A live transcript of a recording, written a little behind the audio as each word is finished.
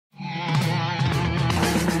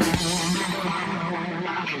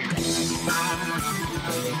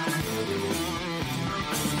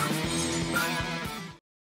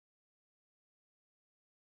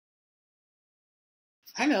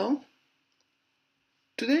Hello!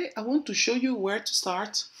 Today I want to show you where to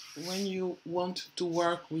start when you want to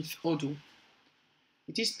work with Odoo.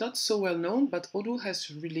 It is not so well known, but Odoo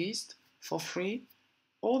has released for free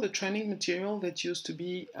all the training material that used to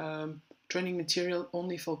be training material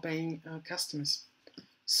only for paying customers.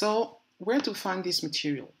 So where to find this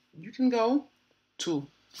material? You can go to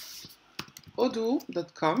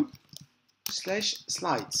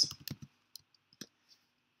odoo.com/slides.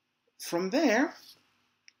 From there,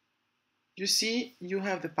 you see you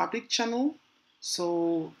have the public channel.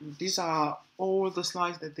 So these are all the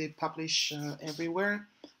slides that they publish everywhere.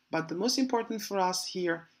 But the most important for us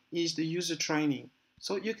here is the user training.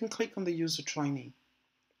 So you can click on the user training.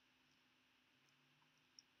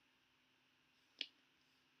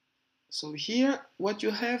 So here, what you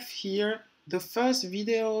have here, the first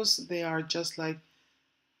videos, they are just like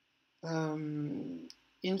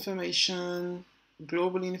information,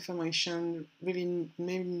 global information, really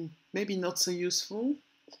maybe not so useful.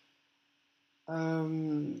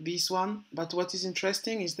 This one, but what is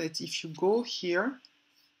interesting is that if you go here,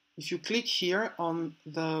 if you click here on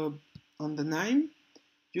the name,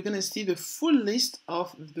 you're going to see the full list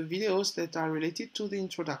of the videos that are related to the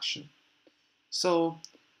introduction. So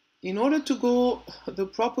in order to go the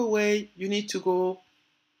proper way, you need to go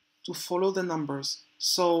to follow the numbers.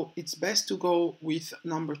 So it's best to go with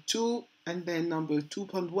number 2 and then number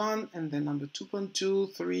 2.1 and then number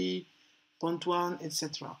 2.2, 3.1,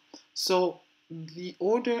 etc. So the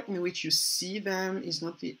order in which you see them is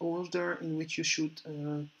not the order in which you should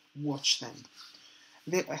watch them.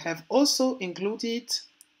 They have also included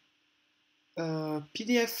a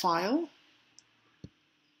PDF file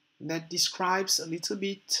that describes a little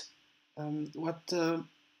bit what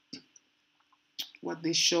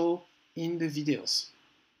they show in the videos.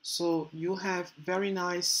 So you have very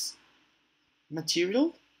nice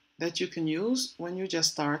material that you can use when you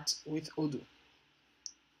just start with Odoo.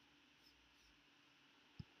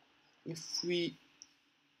 If we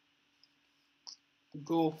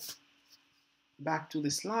go back to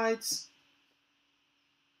the slides,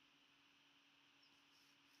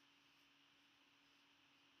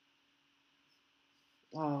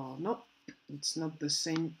 oh no, it's not the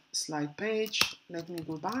same slide page. Let me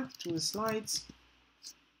go back to the slides.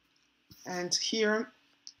 And here,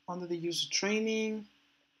 under the user training,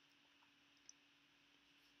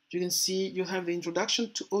 you can see you have the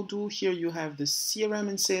introduction to Odoo. Here you have the CRM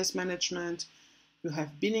and sales management. You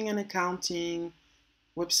have billing and accounting,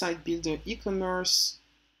 website builder, e-commerce,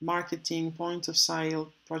 marketing, point of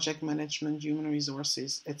sale, project management, human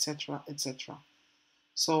resources, etc., etc.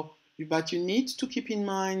 So, but you need to keep in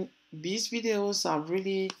mind these videos are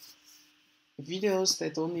really videos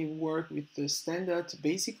that only work with the standard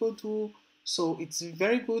basic Odoo. So it's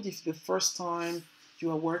very good if the first time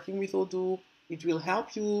you are working with Odoo, it will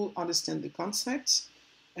help you understand the concepts.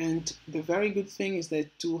 And the very good thing is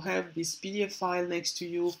that to have this PDF file next to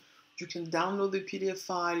you, you can download the PDF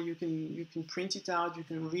file, you can print it out, you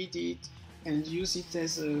can read it and use it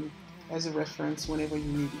as a reference whenever you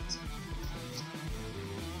need it.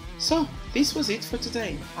 So this was it for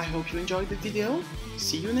today. I hope you enjoyed the video.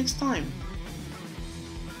 See you next time.